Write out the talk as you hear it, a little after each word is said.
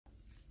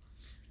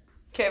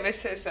Kevin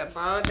says something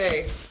all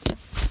day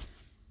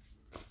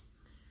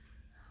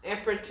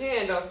and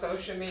pretend on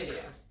social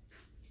media.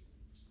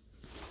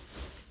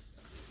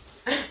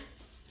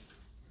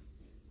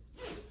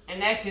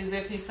 And act as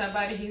if he's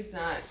somebody he's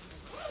not.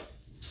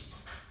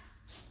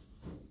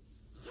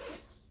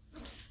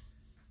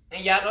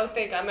 And y'all don't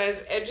think I'm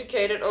as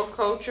educated or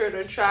cultured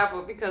or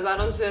traveled because I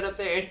don't sit up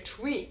there and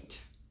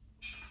tweet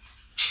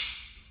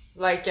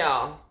like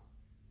y'all.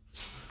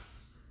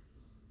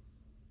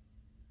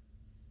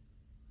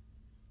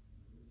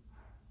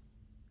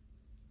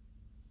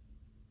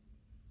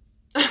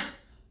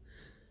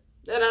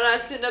 Then I'm not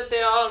sitting up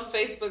there on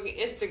Facebook and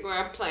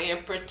Instagram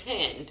playing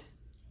pretend.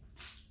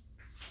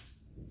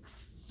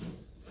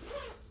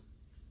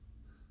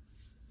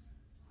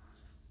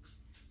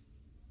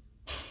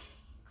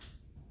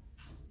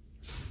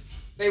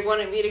 They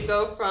wanted me to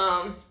go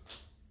from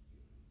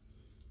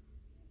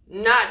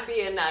not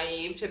being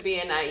naive to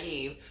being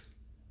naive.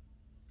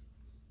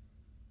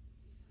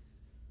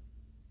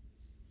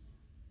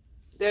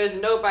 There's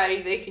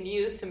nobody they can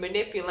use to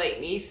manipulate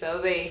me, so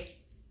they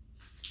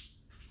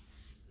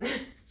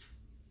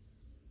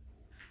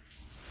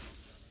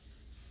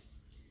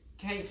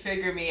can't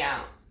figure me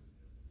out.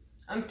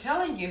 I'm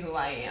telling you who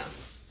I am.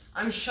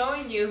 I'm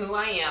showing you who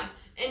I am.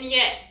 And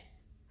yet,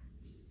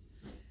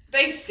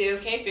 they still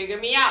can't figure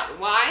me out.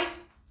 Why?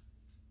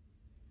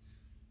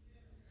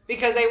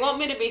 Because they want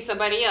me to be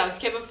somebody else.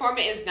 Kevin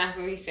Foreman is not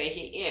who he say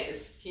he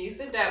is. He's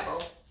the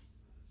devil.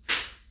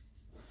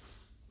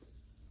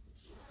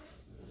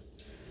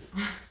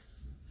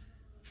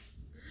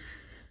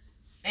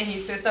 And he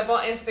sits up on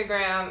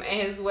Instagram and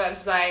his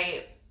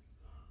website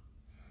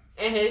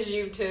and his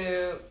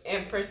YouTube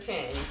and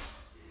pretend.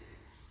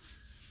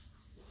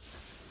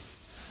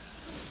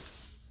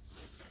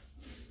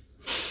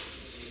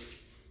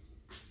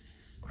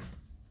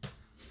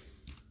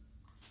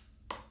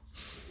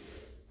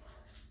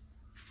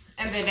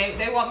 And then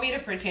they want me to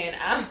pretend.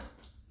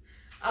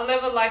 I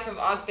live a life of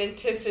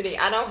authenticity.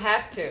 I don't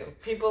have to.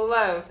 People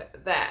love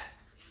that.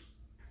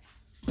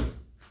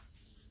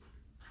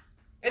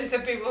 It's the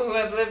people who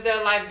have lived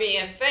their life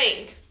being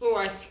fake, who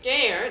are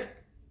scared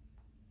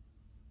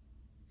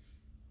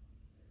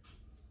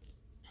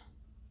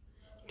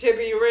to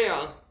be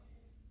real.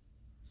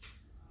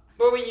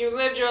 But when you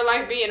lived your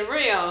life being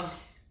real,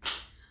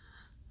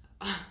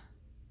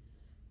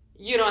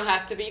 you don't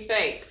have to be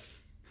fake.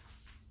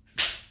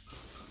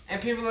 And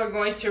people are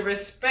going to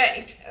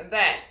respect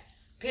that.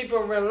 People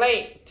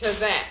relate to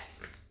that.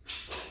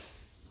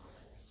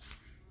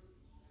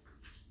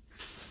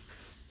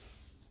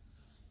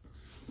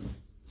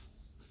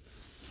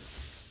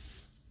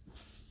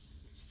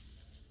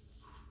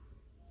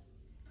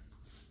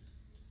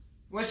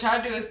 What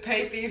y'all do is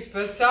paint these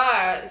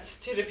facades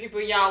to the people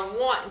y'all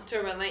want to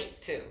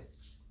relate to.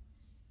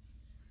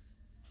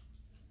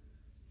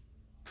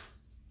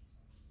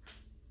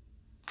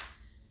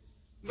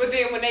 But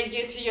then when they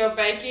get to your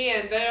back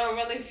end, they don't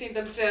really see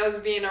themselves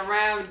being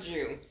around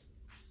you.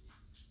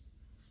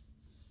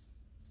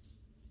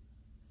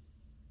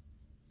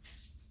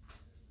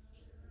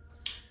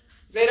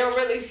 They don't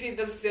really see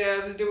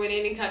themselves doing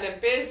any kind of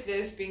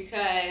business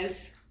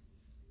because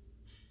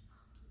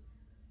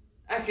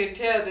I can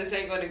tell this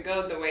ain't going to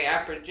go the way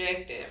I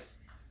projected.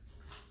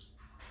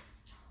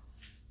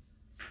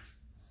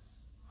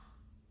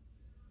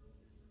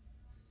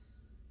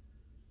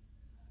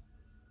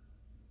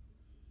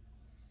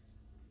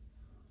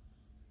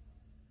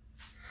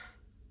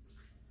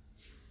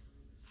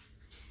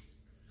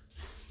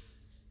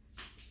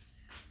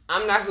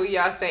 I'm not who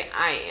y'all say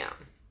I am.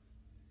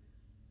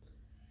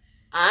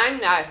 I'm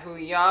not who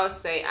y'all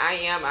say I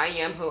am. I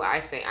am who I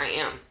say I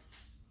am.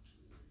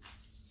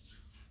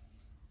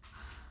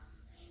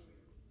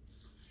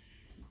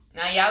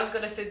 Now, y'all was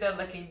going to sit there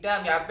looking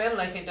dumb. Y'all been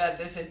looking dumb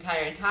this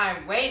entire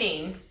time,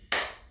 waiting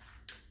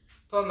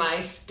for my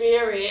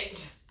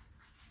spirit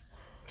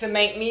to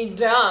make me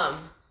dumb.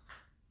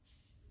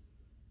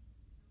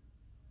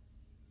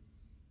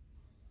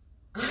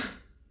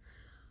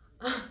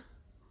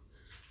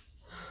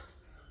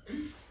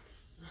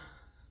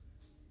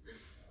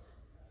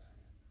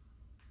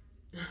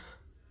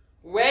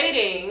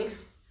 Waiting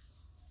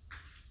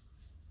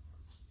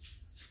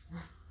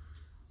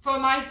for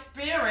my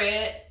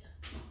spirit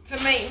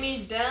to make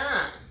me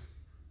dumb.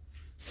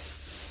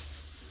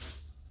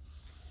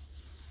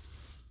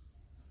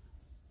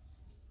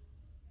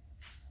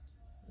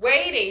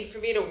 Waiting for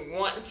me to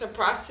want to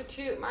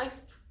prostitute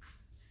myself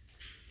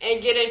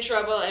and get in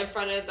trouble in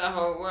front of the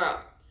whole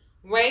world.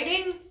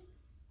 Waiting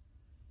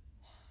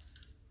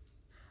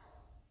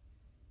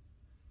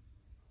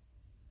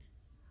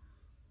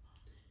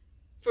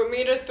for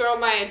me to throw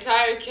my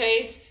entire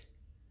case,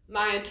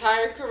 my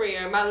entire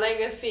career, my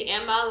legacy,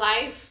 and my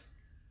life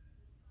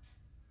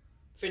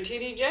for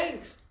TD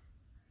Jakes.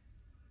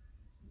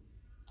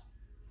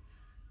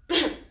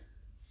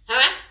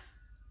 Huh?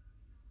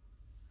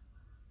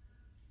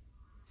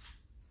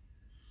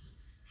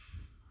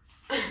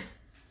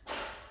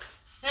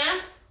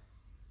 Huh?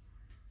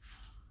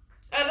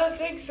 I don't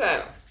think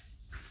so.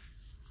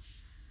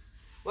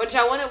 What What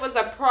y'all wanted was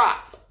a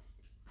prop.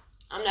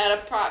 I'm not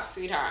a prop,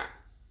 sweetheart.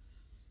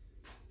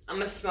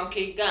 I'm a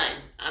smoky gun.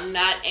 I'm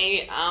not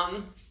a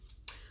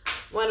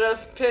one of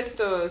those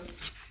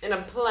pistols in a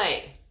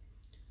play.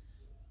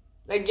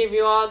 They give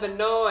you all the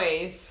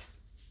noise,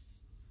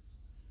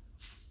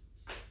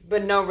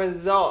 but no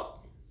result.